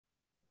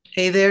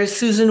Hey there,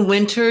 Susan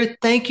Winter.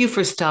 Thank you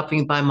for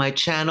stopping by my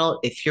channel.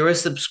 If you're a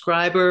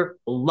subscriber,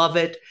 love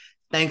it.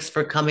 Thanks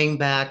for coming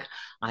back.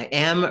 I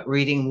am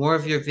reading more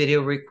of your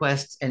video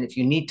requests, and if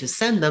you need to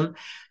send them,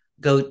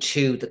 go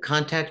to the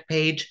contact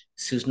page,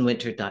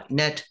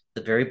 susanwinter.net.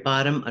 The very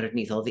bottom,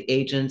 underneath all the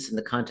agents and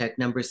the contact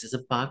numbers, is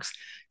a box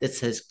that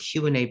says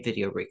Q&A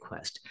video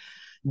request.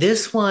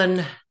 This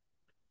one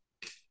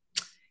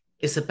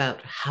is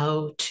about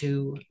how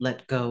to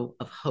let go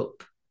of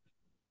hope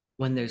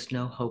when there's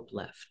no hope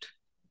left.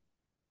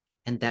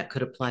 And that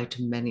could apply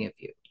to many of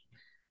you.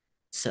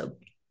 So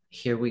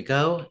here we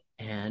go.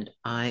 And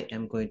I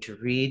am going to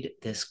read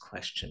this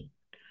question.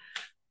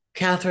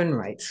 Katherine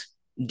writes,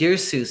 Dear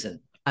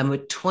Susan, I'm a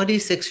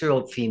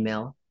 26-year-old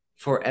female,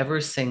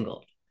 forever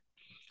single.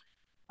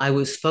 I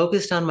was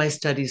focused on my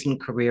studies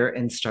and career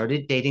and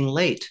started dating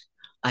late.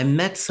 I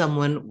met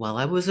someone while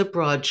I was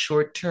abroad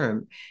short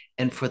term,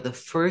 and for the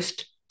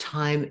first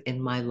time in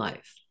my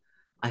life,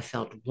 I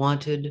felt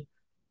wanted,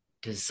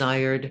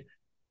 desired,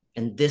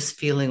 and this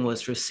feeling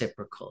was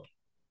reciprocal.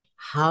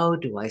 How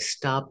do I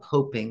stop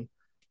hoping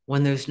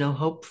when there's no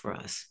hope for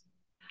us?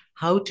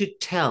 How to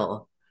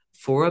tell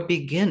for a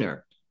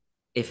beginner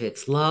if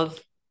it's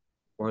love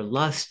or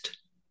lust,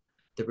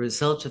 the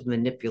result of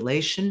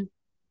manipulation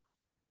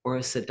or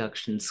a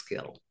seduction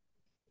skill.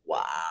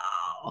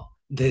 Wow,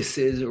 this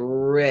is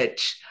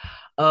rich.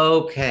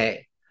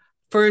 Okay.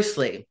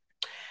 Firstly,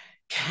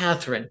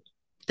 Katherine,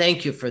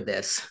 thank you for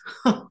this.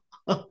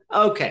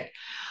 Okay.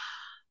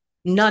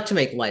 Not to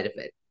make light of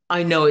it.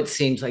 I know it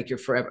seems like you're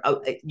forever.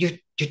 You're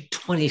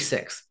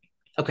 26.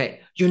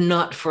 Okay, you're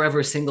not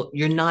forever single.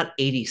 You're not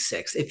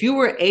 86. If you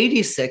were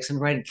 86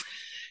 and writing,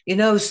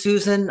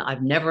 Susan,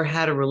 I've never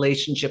had a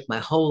relationship my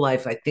whole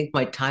life. I think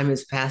my time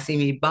is passing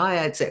me by.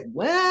 I'd say,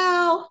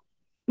 well,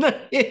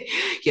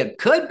 you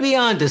could be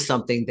onto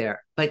something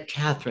there. But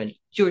Katherine,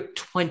 you're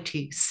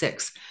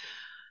 26.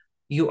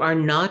 You are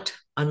not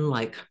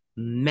unlike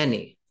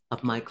many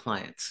of my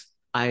clients.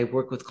 I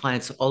work with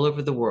clients all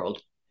over the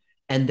world,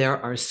 and there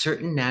are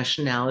certain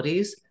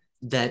nationalities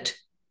that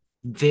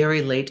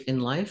very late in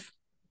life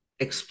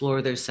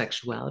explore their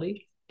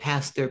sexuality,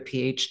 past their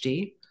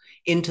PhD,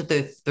 into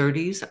their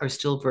 30s, are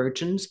still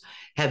virgins,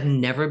 have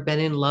never been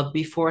in love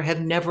before,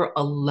 have never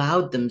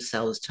allowed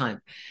themselves time.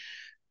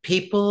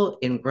 People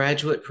in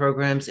graduate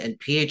programs and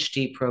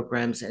PhD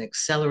programs and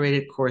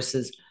accelerated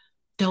courses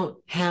don't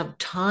have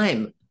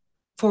time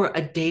for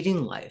a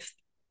dating life.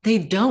 They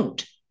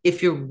don't.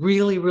 If you're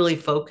really, really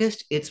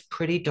focused, it's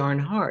pretty darn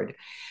hard.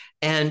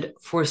 And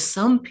for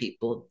some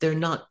people, they're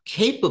not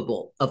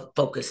capable of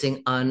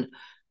focusing on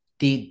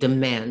the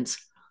demands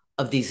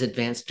of these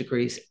advanced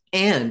degrees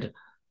and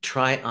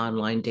try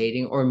online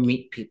dating or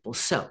meet people.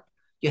 So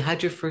you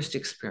had your first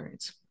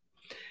experience.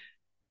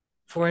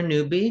 For a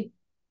newbie,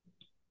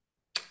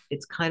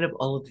 it's kind of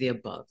all of the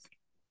above.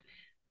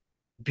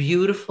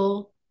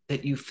 Beautiful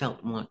that you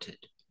felt wanted.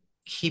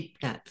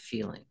 Keep that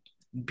feeling.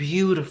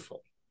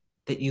 Beautiful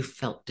that you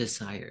felt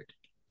desired.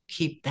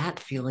 Keep that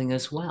feeling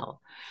as well.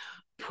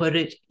 Put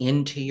it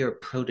into your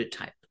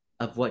prototype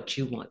of what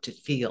you want to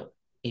feel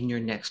in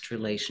your next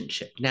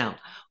relationship. Now,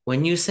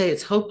 when you say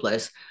it's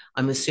hopeless,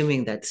 I'm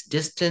assuming that's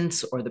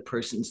distance or the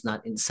person's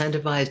not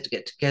incentivized to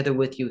get together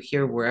with you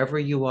here, wherever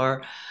you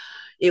are.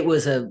 It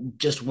was a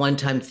just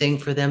one-time thing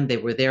for them. They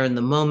were there in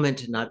the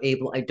moment and not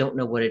able. I don't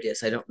know what it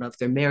is. I don't know if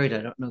they're married.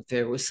 I don't know if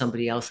there was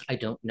somebody else. I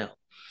don't know.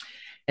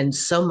 And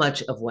so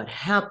much of what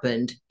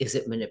happened, is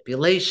it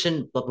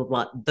manipulation, blah, blah,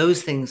 blah.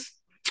 Those things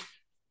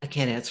I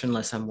can't answer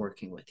unless I'm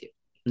working with you.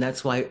 And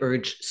that's why I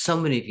urge so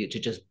many of you to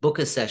just book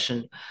a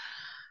session.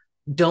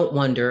 Don't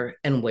wonder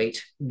and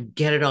wait.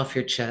 Get it off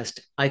your chest.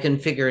 I can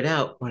figure it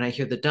out when I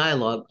hear the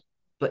dialogue,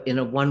 but in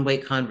a one-way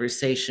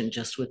conversation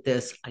just with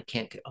this, I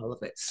can't get all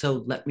of it.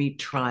 So let me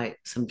try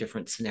some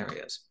different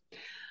scenarios.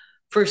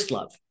 First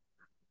love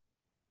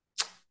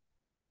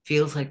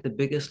feels like the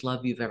biggest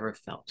love you've ever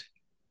felt.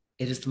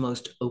 It is the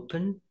most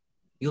open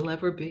you'll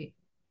ever be,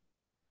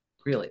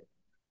 really.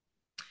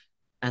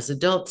 As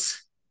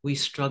adults, we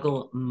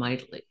struggle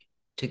mightily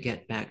to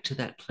get back to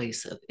that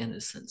place of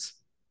innocence.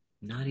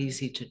 Not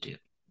easy to do.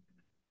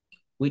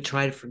 We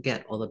try to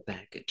forget all the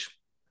baggage,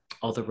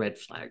 all the red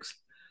flags,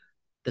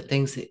 the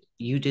things that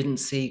you didn't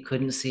see,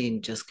 couldn't see,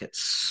 and just get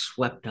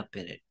swept up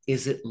in it.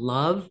 Is it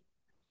love?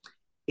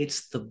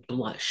 It's the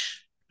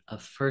blush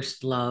of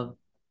first love,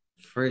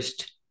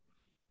 first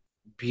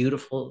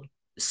beautiful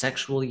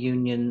sexual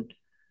union,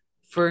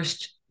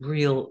 first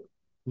real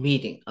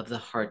meeting of the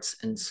hearts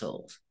and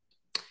souls.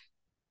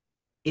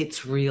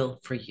 It's real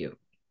for you.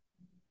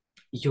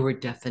 Your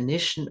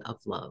definition of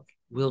love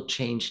will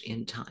change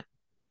in time.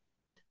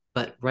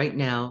 But right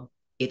now,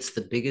 it's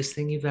the biggest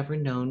thing you've ever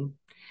known.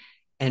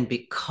 And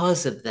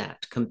because of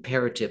that,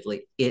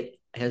 comparatively, it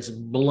has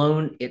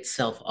blown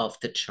itself off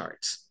the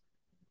charts.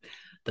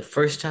 The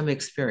first time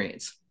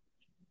experience,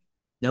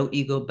 no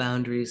ego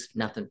boundaries,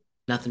 nothing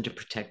to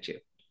protect you.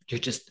 You're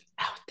just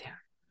out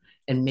there.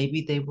 And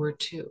maybe they were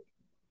too.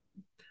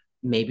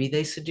 Maybe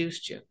they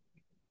seduced you.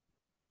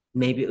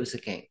 Maybe it was a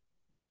game.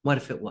 What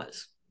if it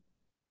was?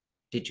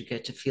 Did you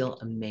get to feel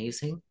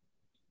amazing?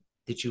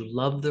 Did you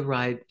love the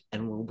ride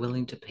and were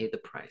willing to pay the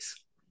price?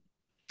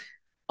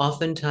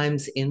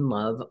 Oftentimes in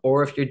love,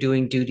 or if you're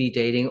doing duty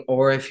dating,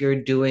 or if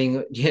you're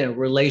doing,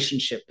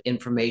 relationship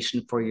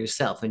information for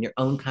yourself and your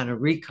own kind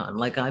of recon,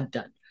 like I've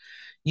done,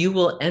 you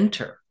will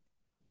enter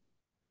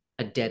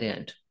a dead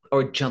end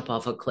or jump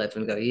off a cliff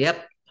and go,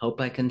 yep,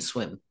 hope I can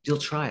swim. You'll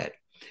try it.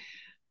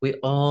 We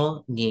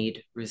all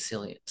need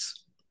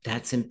resilience.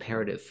 That's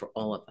imperative for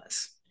all of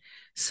us.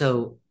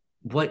 So,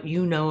 what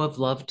you know of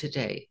love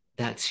today,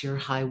 that's your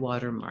high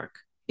water mark.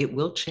 It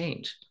will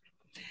change.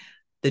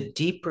 The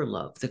deeper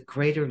love, the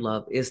greater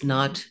love is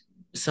not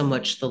so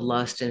much the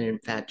lust and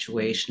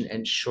infatuation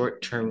and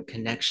short term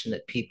connection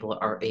that people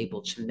are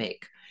able to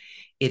make.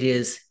 It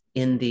is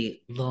in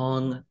the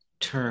long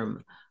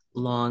term,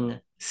 long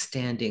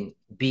standing,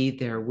 be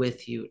there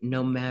with you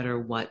no matter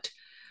what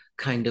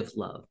kind of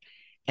love.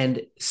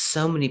 And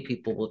so many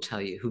people will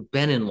tell you who've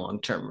been in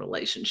long term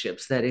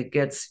relationships that it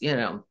gets,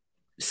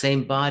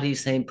 same body,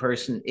 same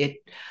person.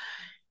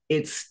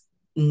 It's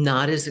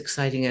not as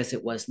exciting as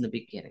it was in the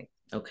beginning.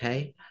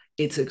 Okay.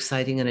 It's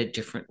exciting in a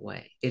different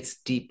way. It's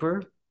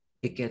deeper,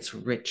 it gets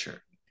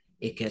richer,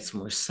 it gets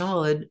more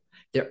solid.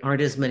 There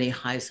aren't as many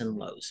highs and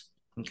lows.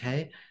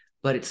 Okay.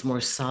 But it's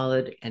more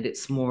solid and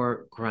it's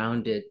more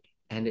grounded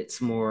and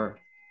it's more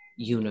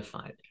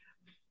unified.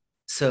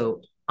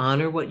 So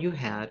honor what you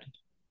had,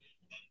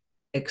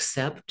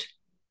 accept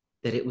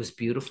that it was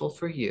beautiful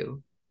for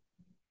you,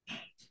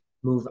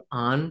 move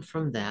on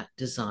from that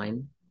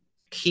design,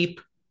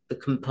 keep the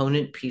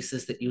component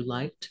pieces that you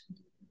liked,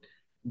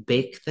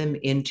 bake them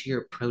into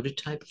your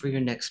prototype for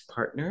your next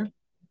partner.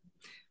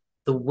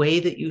 The way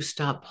that you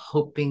stop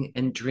hoping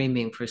and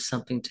dreaming for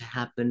something to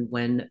happen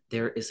when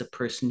there is a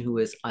person who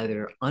is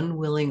either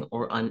unwilling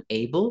or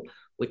unable,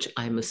 which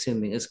I'm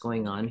assuming is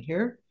going on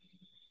here,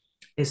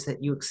 is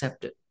that you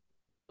accept it.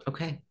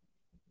 Okay,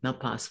 not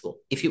possible.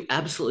 If you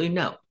absolutely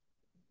know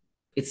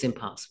it's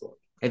impossible.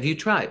 Have you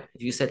tried?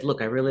 Have you said,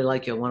 look, I really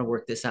like you. I want to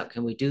work this out.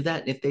 Can we do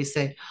that? And if they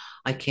say,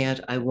 I can't,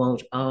 I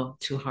won't, oh,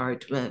 too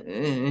hard,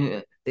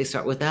 they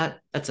start with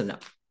that, that's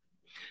enough.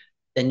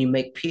 Then you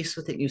make peace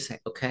with it. You say,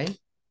 okay,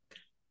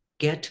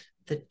 get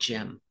the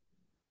gem.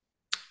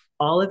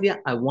 All of you,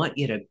 I want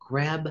you to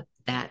grab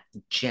that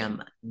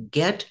gem.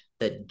 Get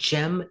the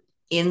gem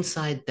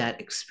inside that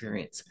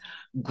experience.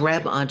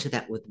 Grab onto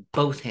that with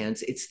both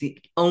hands. It's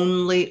the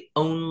only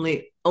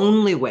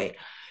way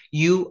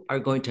you are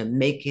going to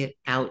make it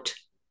out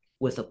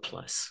with a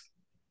plus.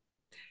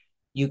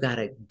 You got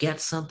to get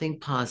something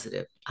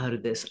positive out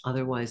of this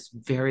otherwise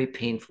very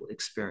painful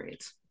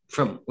experience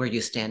from where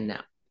you stand now.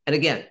 And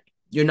again,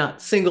 you're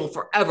not single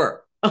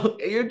forever.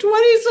 You're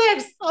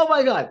 26. Oh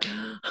my God.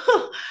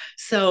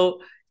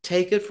 So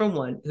take it from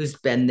one who's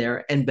been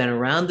there and been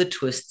around the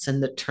twists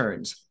and the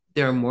turns.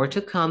 There are more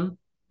to come.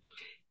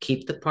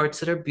 Keep the parts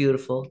that are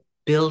beautiful.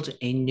 Build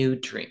a new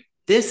dream.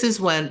 This is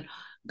when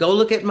go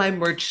look at my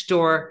merch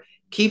store.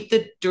 Keep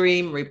the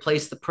dream,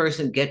 replace the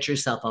person, get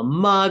yourself a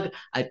mug,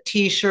 a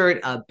t-shirt,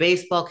 a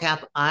baseball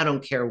cap. I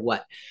don't care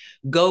what.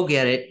 Go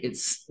get it.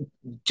 It's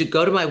to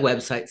go to my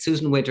website,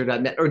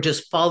 susanwinter.net, or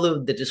just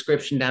follow the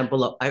description down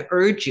below. I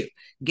urge you,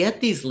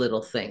 get these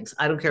little things.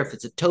 I don't care if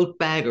it's a tote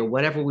bag or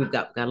whatever we've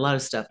got. We've got a lot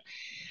of stuff.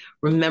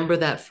 Remember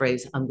that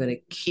phrase, I'm going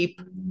to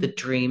keep the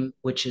dream,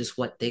 which is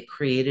what they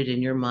created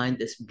in your mind,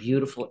 this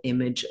beautiful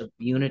image of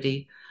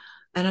unity,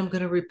 and I'm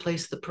going to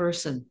replace the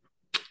person.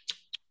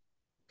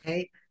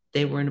 Okay?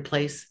 They were in a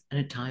place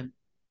and a time.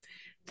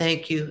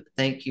 Thank you.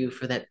 Thank you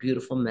for that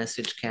beautiful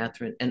message,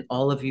 Katherine. And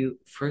all of you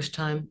first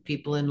time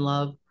people in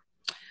love,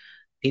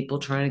 people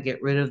trying to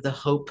get rid of the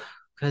hope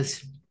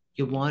because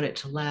you want it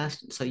to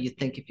last. And so you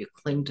think if you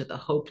cling to the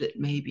hope that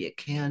maybe it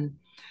can,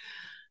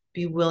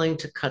 be willing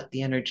to cut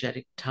the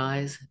energetic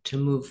ties to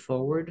move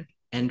forward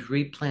and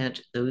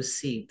replant those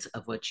seeds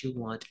of what you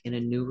want in a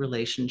new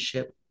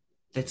relationship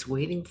that's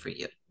waiting for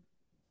you.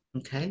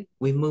 Okay?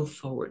 We move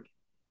forward,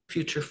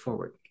 future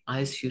forward,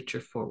 eyes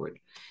future forward.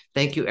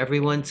 Thank you,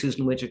 everyone.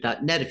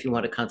 SusanWinter.net. If you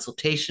want a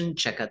consultation,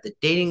 check out the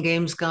dating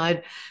games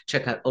guide.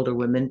 Check out older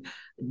women,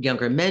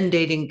 younger men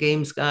dating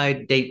games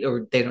guide.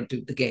 Or they don't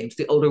do the games,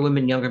 the older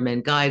women, younger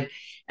men guide.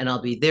 And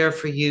I'll be there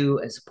for you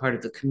as a part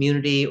of the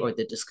community or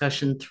the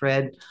discussion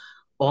thread.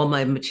 All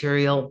my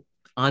material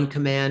on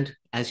command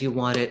as you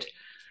want it.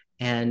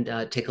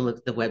 And take a look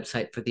at the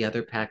website for the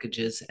other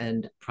packages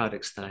and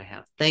products that I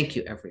have. Thank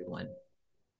you, everyone.